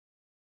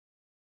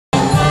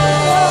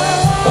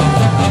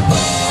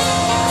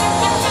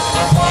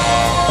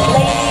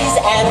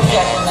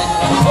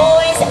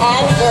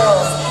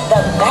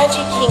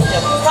Magic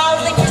Kingdom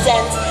proudly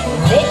presents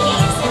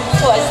Mickey's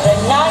 "'Twas the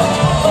Night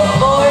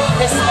Before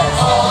Christmas."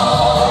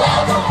 All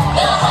out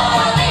the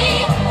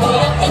holly,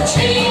 put up the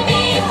tree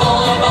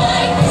before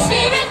my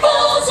spirit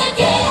falls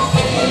again.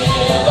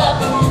 Fill up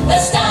the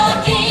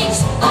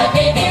stockings, I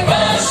may be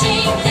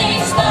rushing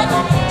things, but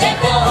deck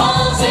the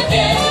halls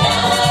again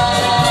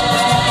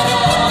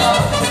now.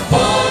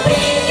 For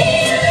we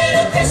need a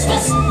little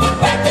Christmas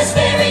right this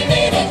very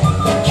minute.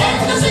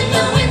 Candles in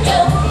the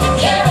window,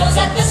 carols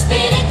at the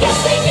spinet. Yes,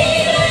 we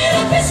need a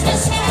little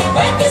Christmas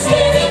right this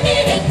very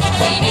minute.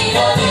 We need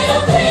a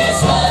little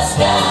Christmas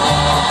now.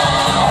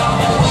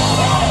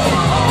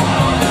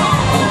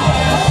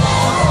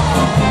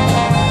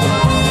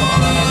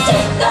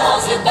 Deck the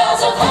halls with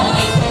boughs of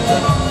holly.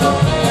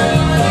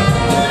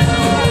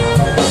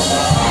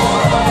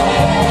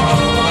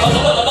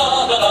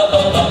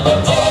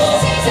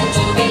 Season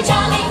to be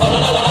jolly.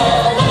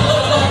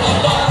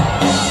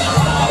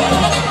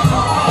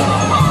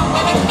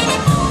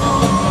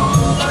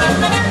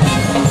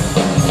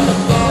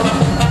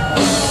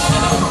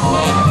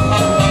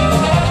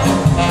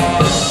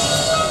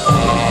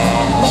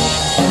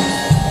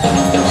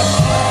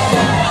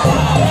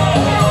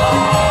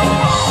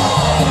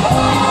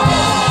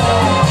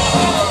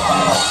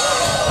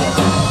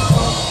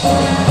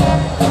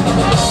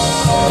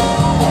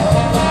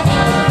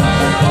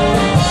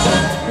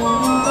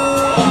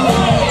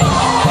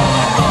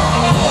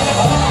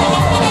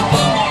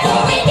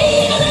 We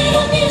need a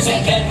little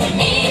music and we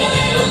need a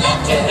little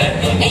laughter and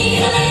we need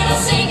a little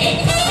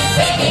singing,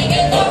 ringing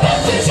in the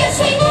rafters. Yes,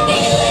 we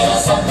need a little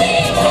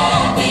something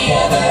happy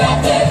ever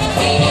after.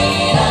 We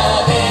need a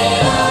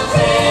little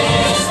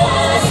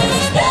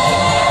Christmas now.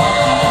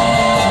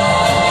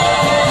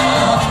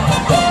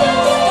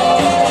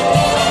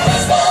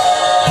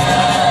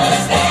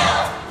 Christmas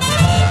now.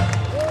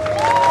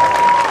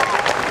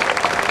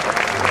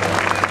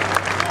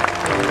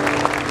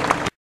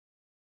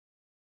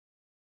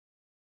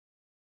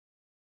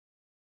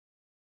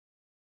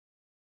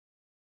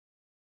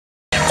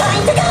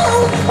 Time to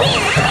go!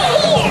 We're out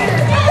of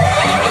here!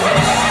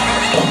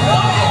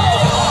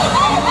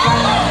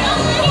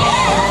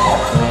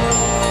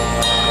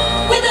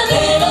 With a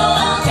little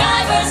old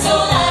driver so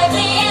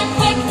lively and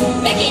quick,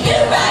 Mickey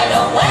knew right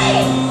away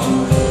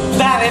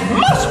That it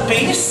must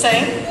be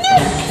Saint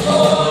Nick.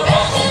 more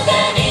rapid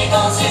than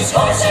eagles his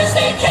coursers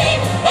they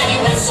came, and he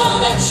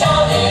whistled and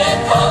shouted and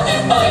called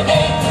them by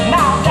name.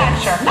 Now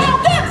Dasher, now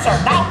Dancer,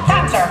 now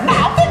Prancer,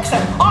 now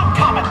Vixen, on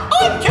Comet,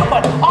 on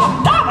Cupid,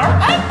 on Donner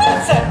and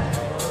Blitzen.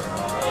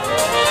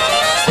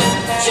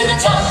 To the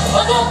top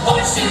of the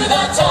porch, to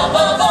the top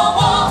of the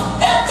wall,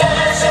 and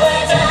dash away,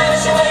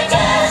 dash away,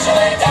 dash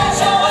away,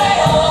 dash away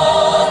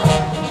on.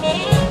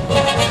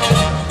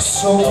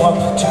 So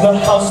up to the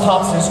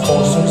housetops his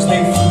coursers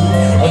they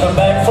flew, with a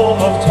bag full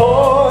of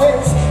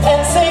toys,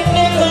 and St.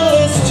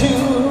 Nicholas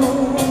too.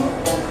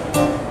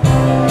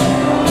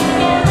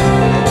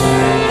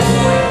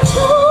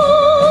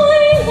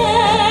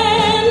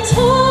 Toyland,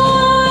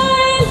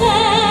 Toyland,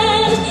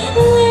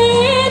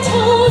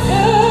 little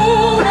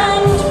girl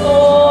and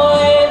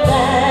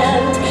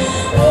boyland,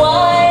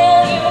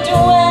 while you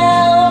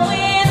dwell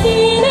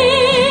within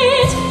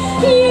it,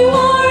 you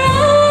are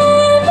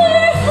ever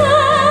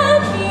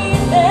happy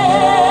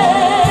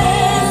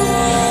then.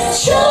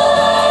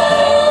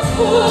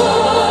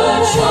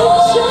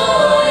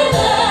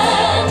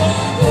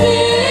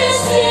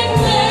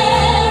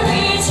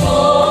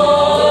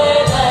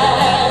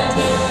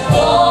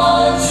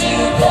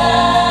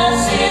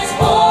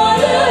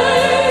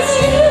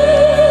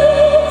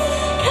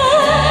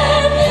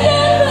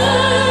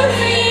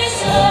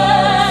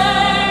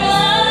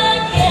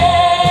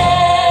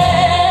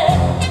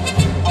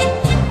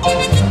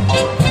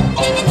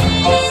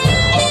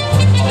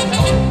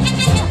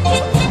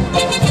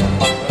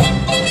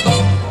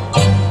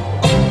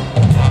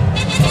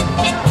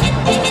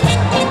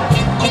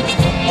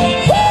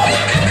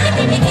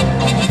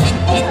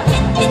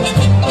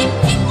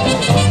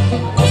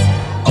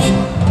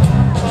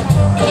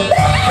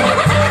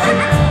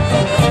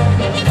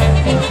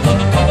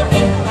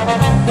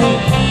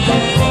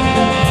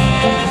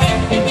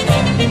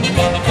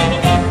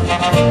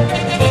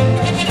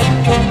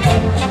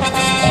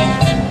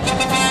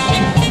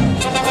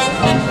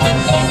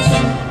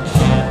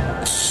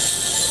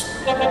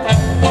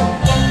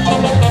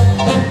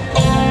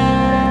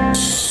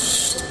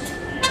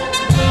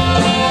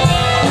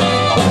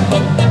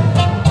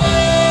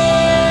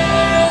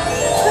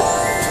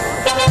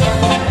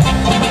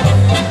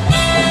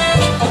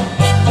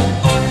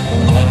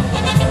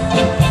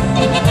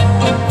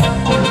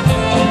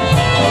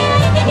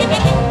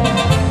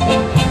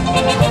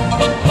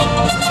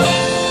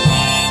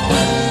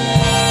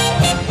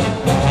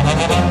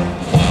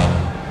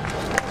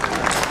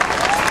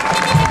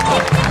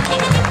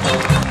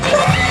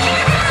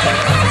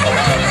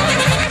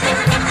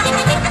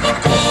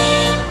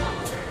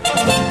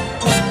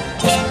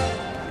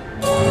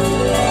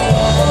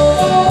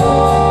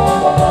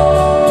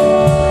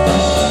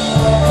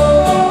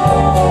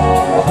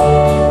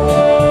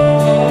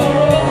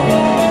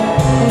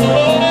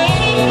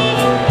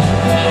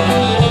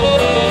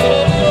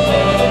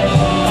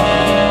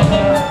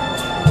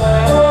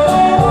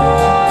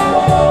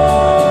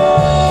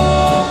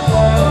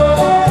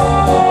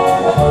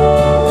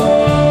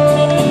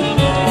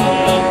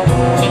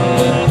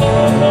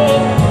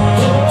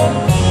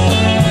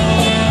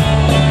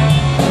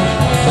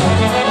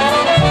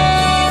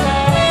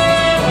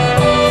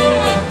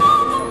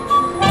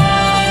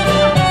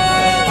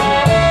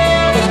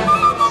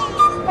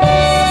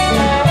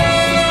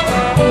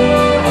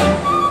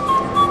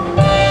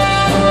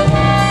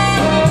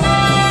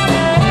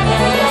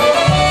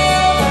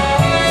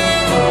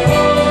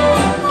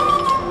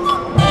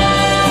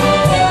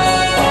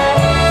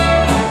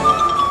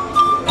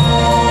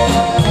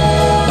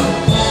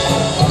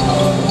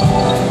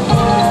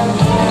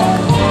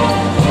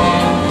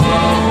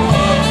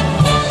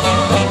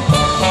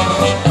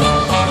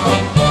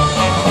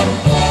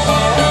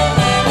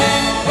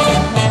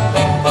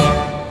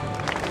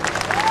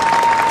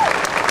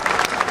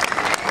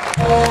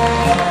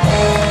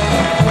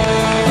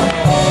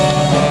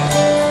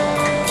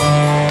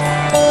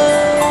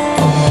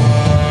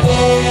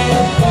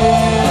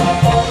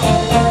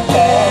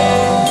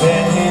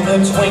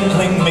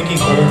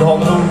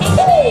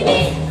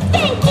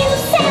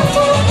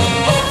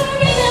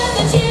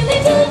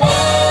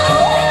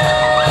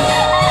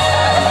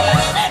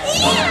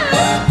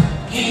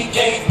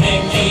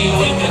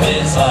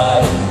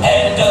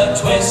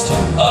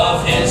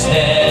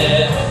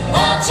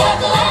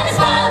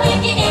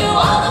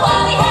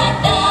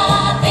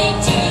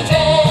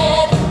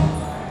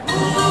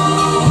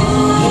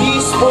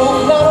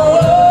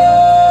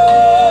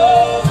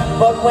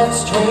 went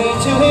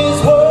straight to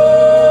his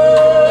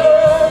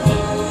work.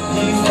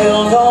 He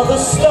filled all the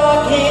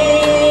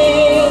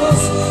stockings,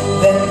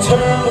 then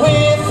turned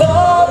with a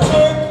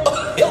jerk.